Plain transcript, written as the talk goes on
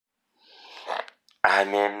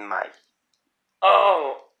I'm in my...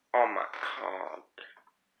 Oh my God.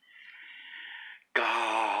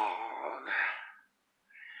 God.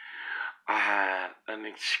 I have an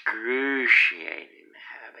excruciating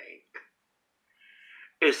headache.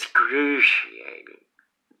 Excruciating.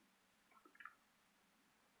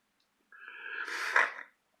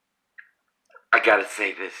 I gotta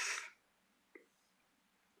say this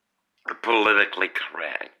politically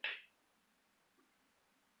correct.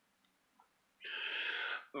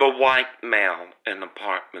 The white male in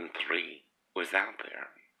apartment 3 was out there.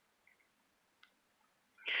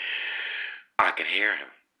 I could hear him.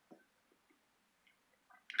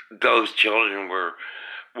 Those children were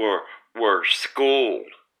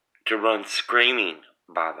schooled to run screaming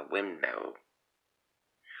by the window.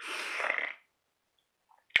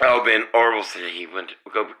 Oh, then Orville said he went to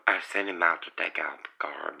go. I sent him out to take out the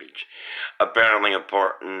garbage. Apparently,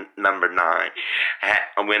 apartment number 9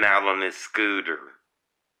 went out on his scooter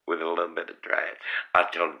with a little bit of drag. I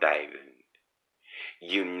told David,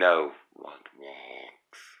 you know what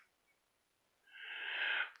walks.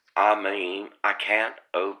 I mean, I can't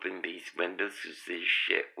open these windows because this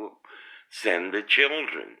shit will send the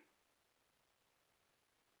children.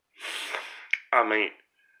 I mean,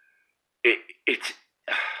 it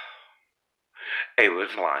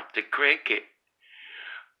was like the cricket.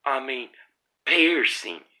 I mean,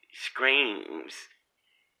 piercing screams.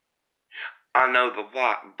 I know the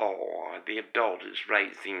white boy, the adult, is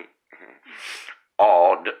raising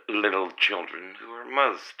odd little children who are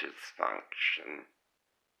most dysfunction.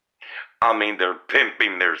 I mean, they're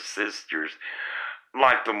pimping their sisters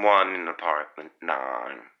like the one in apartment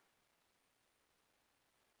 9.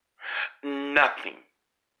 Nothing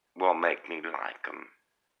will make me like them.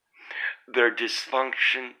 Their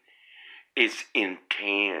dysfunction is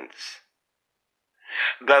intense.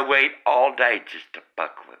 They wait all day just to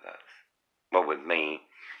fuck with us. But with me,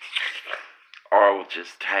 Orville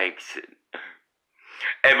just takes it.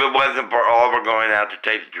 If it wasn't for Orville going out to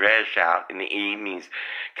take the trash out in the evenings,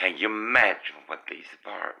 can you imagine what these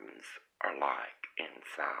apartments are like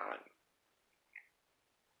inside?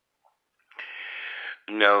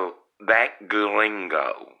 No, that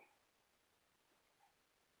gringo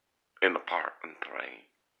in apartment 3.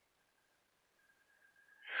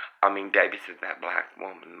 I mean, David said that black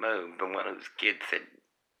woman moved, the one whose kid said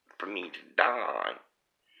for me to die.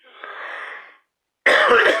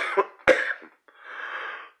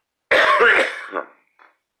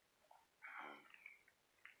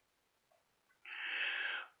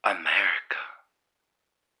 America.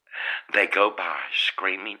 They go by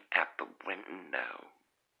screaming at the window.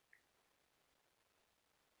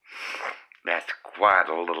 That's quite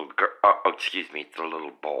a little girl. It's a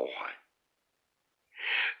little boy.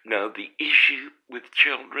 No, the issue with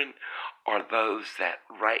children are those that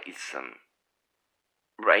raise them.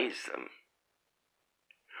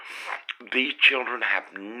 These children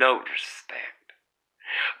have noticed that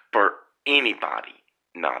for anybody,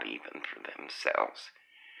 not even for themselves.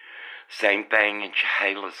 Same thing in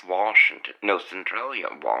Chehalis, Washington. No, Centralia,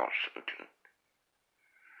 Washington.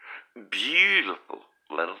 Beautiful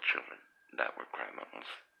little children that were criminals.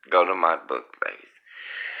 Go to my book, please.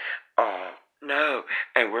 Oh, no.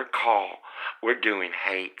 And we're doing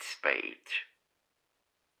hate speech.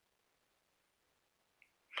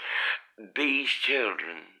 These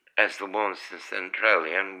children, as the ones in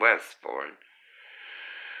Centralia and Westport,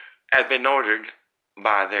 have been ordered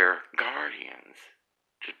by their guardians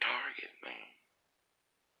to target me.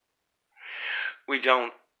 We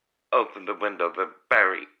don't open the window. They're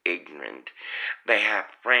very ignorant. They have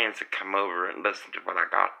friends that come over and listen to what I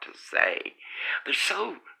got to say. They're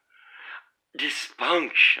so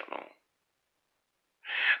dysfunctional.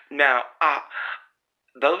 Now,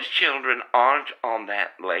 those children aren't on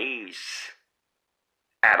that lease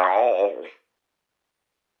at all.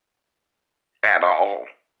 At all.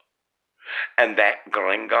 And that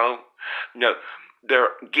gringo, no, they're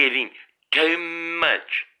getting too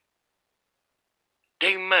much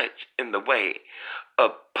in the way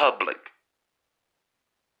of public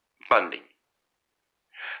funding.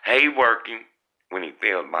 He working when he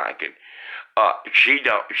feels like it. She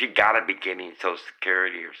gotta be getting Social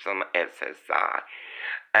Security or some SSI.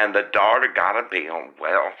 And the daughter gotta be on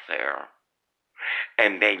welfare.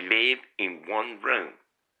 And they live in one room.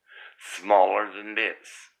 Smaller than this.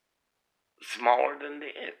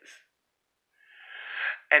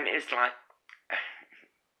 And it's like,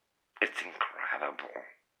 it's incredible.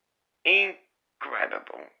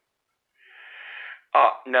 Incredible.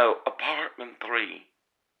 No, apartment 3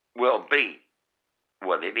 will be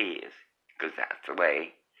what it is, because that's the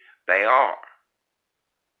way they are.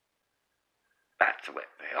 That's the way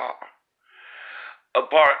they are.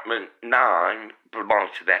 Apartment 9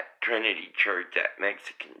 belongs to that Trinity Church, that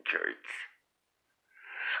Mexican church.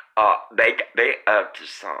 They up to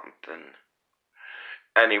something.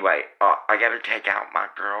 Anyway, I gotta take out my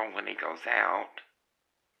girl when he goes out.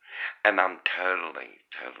 And I'm totally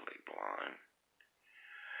blind.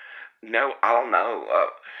 No, I don't know.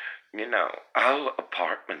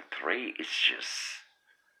 Apartment 3 is just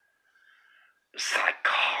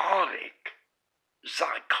psychotic.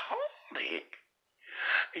 Psychotic.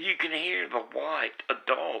 You can hear the white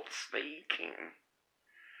adults speaking.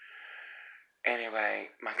 Anyway,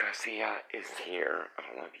 my Garcia is here. I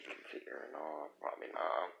don't know if you can see her or not. Probably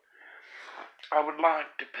not. I would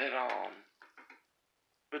like to put on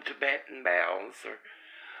the Tibetan bells or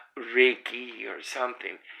Ricky or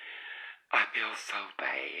something. I feel so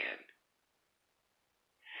bad.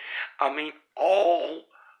 I mean, all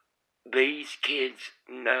these kids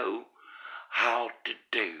know how to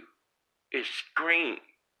do is scream.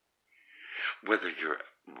 Whether you're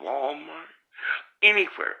at Walmart,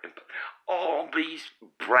 anywhere, all these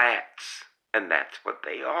brats, and that's what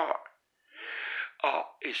they are,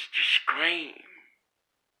 is to scream.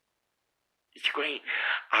 Scream.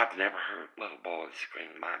 I've never heard little boys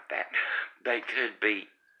scream like that. They could be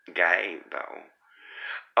gay, though.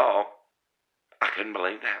 Oh, I couldn't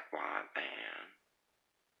believe that white man.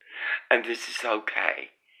 And this is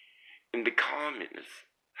okay. In the communist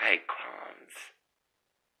hate crimes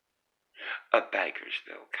of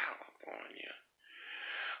Bakersfield, California.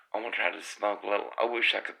 I'm gonna try to smoke a little. I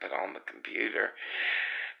wish I could put on the computer.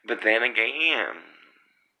 But then again,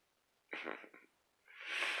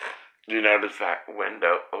 you notice that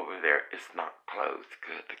window over there is not closed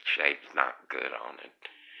good. The shade's not good on it.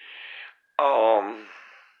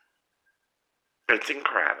 It's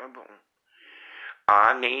incredible.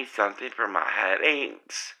 I need something for my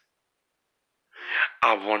headaches.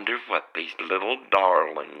 I wonder what these little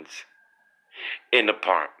darlings in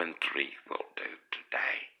apartment 3 will do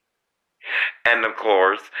today. And of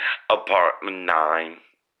course, apartment 9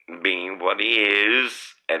 being what he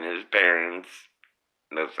is, and his parents,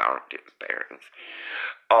 those aren't his parents,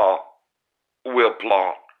 will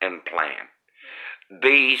plot and plan.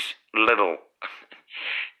 These little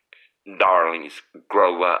darlings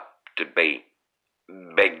grow up to be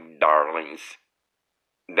big darlings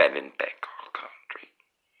that infect our country.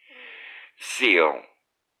 Seal,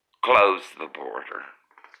 close the border.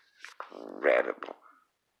 Incredible.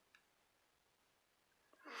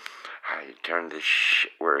 How you turn this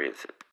where is it?